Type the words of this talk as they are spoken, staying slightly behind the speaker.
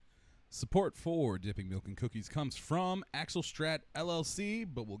Support for Dipping Milk and Cookies comes from Axel Strat LLC,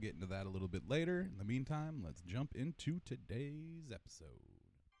 but we'll get into that a little bit later. In the meantime, let's jump into today's episode.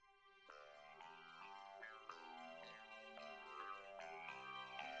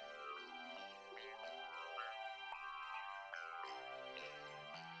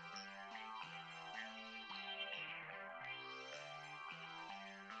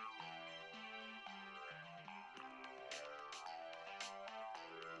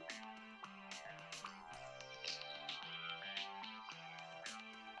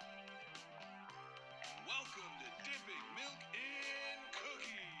 Welcome to Dipping Milk in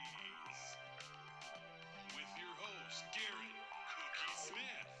Cookies with your hosts Garrett Cookie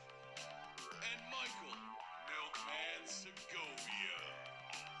Smith and Michael Milkman Segovia.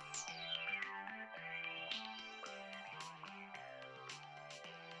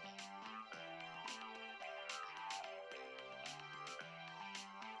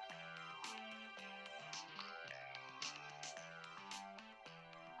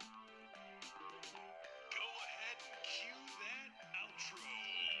 Go ahead and cue that outro.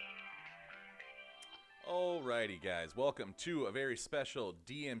 Alrighty, guys. Welcome to a very special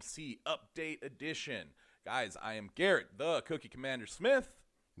DMC Update Edition. Guys, I am Garrett, the Cookie Commander Smith.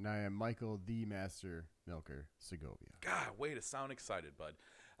 And I am Michael, the Master Milker Segovia. God, way to sound excited, bud.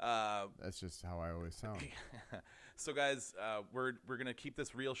 That's just how I always sound. So, guys, we're going to keep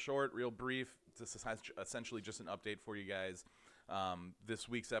this real short, real brief. This is essentially just an update for you guys. This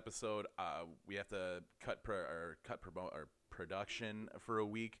week's episode, we have to cut production for a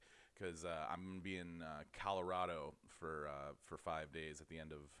week because I'm going to be in Colorado for 5 days at the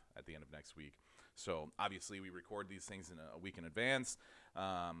end of next week. So obviously we record these things in a week in advance.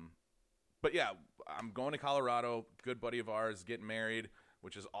 But yeah, I'm going to Colorado. Good buddy of ours getting married,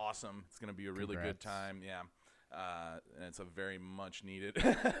 which is awesome. It's going to be a really good time. Yeah, and it's a very much needed.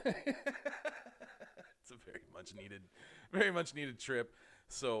 It's a very much needed trip.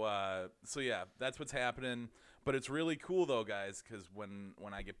 So yeah, that's what's happening. But it's really cool though, guys, because when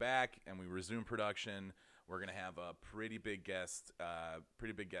I get back and we resume production, we're gonna have a pretty big guest on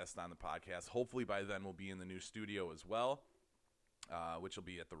the podcast. Hopefully by then we'll be in the new studio as well, which will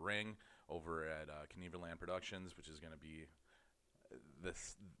be at the Ring over at Knieverland Productions, which is gonna be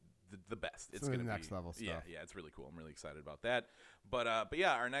the best. It's Some of gonna the next be level stuff. Yeah, it's really cool. I'm really excited about that. But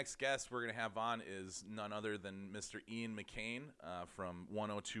yeah, our next guest we're gonna have on is none other than Mr. Ian McCain from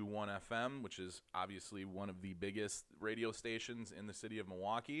 102.1 FM, which is obviously one of the biggest radio stations in the city of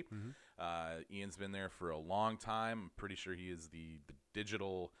Milwaukee. Ian's been there for a long time. I'm pretty sure he is the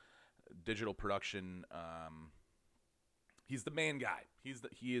digital production. He's the main guy.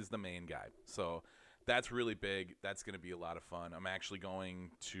 He is the main guy. So that's really big. That's going to be a lot of fun. I'm actually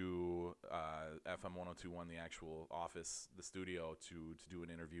going to FM 102.1, the actual office, the studio, to do an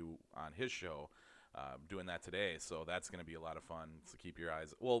interview on his show. Doing that today, so that's going to be a lot of fun. So keep your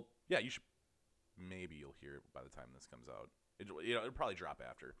eyes. Well, yeah, you should. Maybe you'll hear it by the time this comes out. It'll probably drop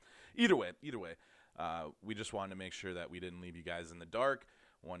after. Either way, we just wanted to make sure that we didn't leave you guys in the dark.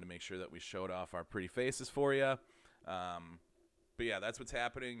 Wanted to make sure that we showed off our pretty faces for you. But yeah, that's what's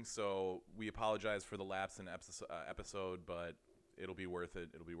happening. So we apologize for the lapse in episode, but it'll be worth it.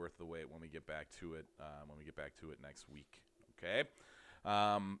 It'll be worth the wait when we get back to it. Next week. Okay.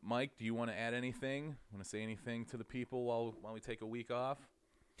 Mike, do you want to add anything? Want to say anything to the people while we take a week off?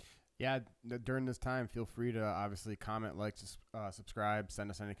 Yeah, during this time, feel free to obviously comment, like, subscribe,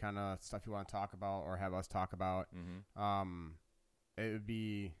 send us any kind of stuff you want to talk about or have us talk about. It would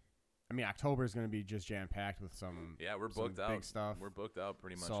be... I mean, October is going to be just jam-packed with some we're booked out. Big stuff. We're booked out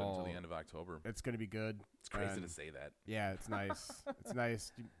pretty much until the end of October. It's going to be good. It's crazy to say that. Yeah, it's nice. It's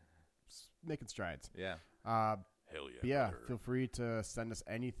nice. Making strides. Yeah. Hell yeah. But yeah, brother. feel free to send us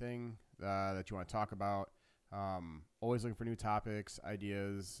anything that you want to talk about. Always looking for new topics,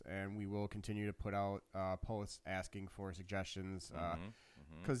 ideas, and we will continue to put out posts asking for suggestions.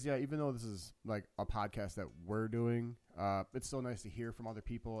 Because, yeah, even though this is like a podcast that we're doing, it's so nice to hear from other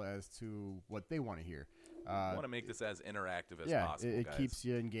people as to what they want to hear. I want to make this as interactive as yeah, possible, it guys. keeps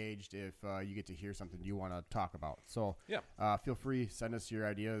you engaged if you get to hear something you want to talk about. So yeah, feel free, send us your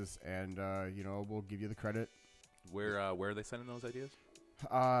ideas, and we'll give you the credit. Where are they sending those ideas?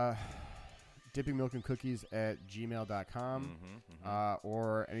 dippingmilkandcookies@gmail.com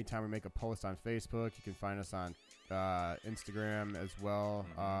or anytime we make a post on Facebook. You can find us on Instagram as well.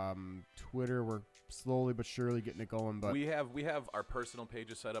 Twitter, we're slowly but surely getting it going, but we have our personal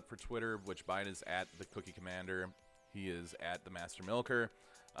pages set up for Twitter, which mine is at the Cookie Commander. He is at the Master Milker.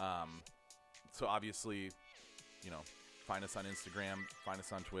 So obviously, find us on Instagram, find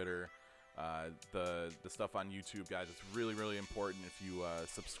us on Twitter. The stuff on YouTube, guys, it's really, really important. If you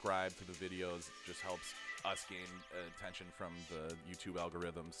subscribe to the videos, it just helps us gain attention from the YouTube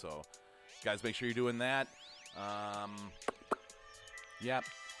algorithm. So, guys, make sure you're doing that. Yeah,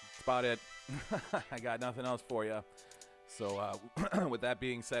 that's about it. I got nothing else for you. So, with that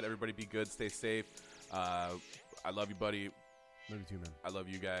being said, everybody be good, stay safe. I love you, buddy. Love you too, man. I love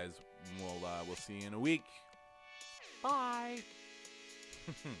you guys. We'll see you in a week. Bye.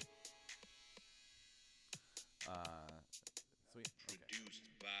 Sweet. Okay. Produced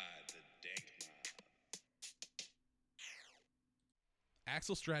by the Dank Mob.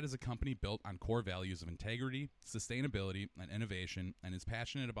 Axel Strat is a company built on core values of integrity, sustainability, and innovation, and is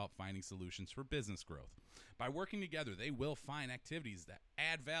passionate about finding solutions for business growth. By working together, they will find activities that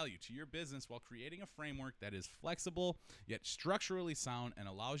add value to your business while creating a framework that is flexible yet structurally sound and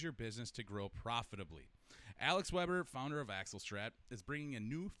allows your business to grow profitably. Alex Weber, founder of Axel Strat, is bringing a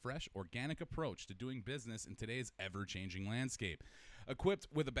new, fresh, organic approach to doing business in today's ever-changing landscape. Equipped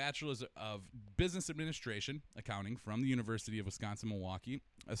with a Bachelor's of Business Administration, Accounting from the University of Wisconsin-Milwaukee,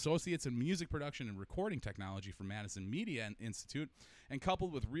 associates in music production and recording technology from Madison Media Institute, and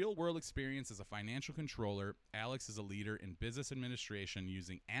coupled with real-world experience as a financial controller, Alex is a leader in business administration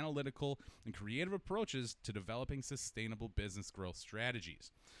using analytical and creative approaches to developing sustainable business growth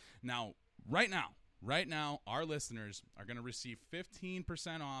strategies. Now, right now, our listeners are going to receive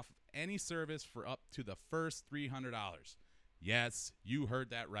 15% off any service for up to the first $300. Yes, you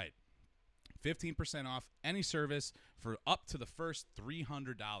heard that right. 15% off any service for up to the first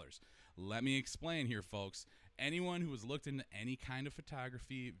 $300. Let me explain here, folks. Anyone who has looked into any kind of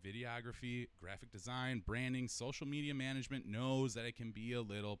photography, videography, graphic design, branding, social media management knows that it can be a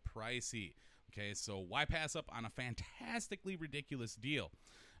little pricey. Okay, so why pass up on a fantastically ridiculous deal?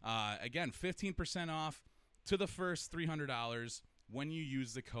 Again, 15% off to the first $300 when you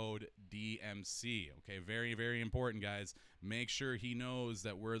use the code DMC. Okay, very, very important, guys. Make sure he knows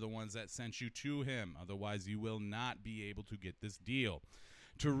that we're the ones that sent you to him. Otherwise, you will not be able to get this deal.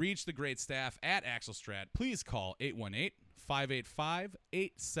 To reach the great staff at Axel Strat, please call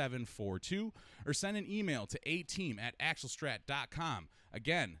 818-585-8742 or send an email to ateam@axelstrat.com.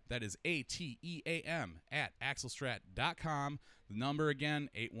 Again, that is ATEAM@axelstrat.com. The number again,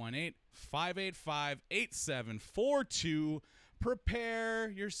 818-585-8742. Prepare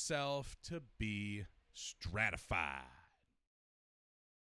yourself to be stratified.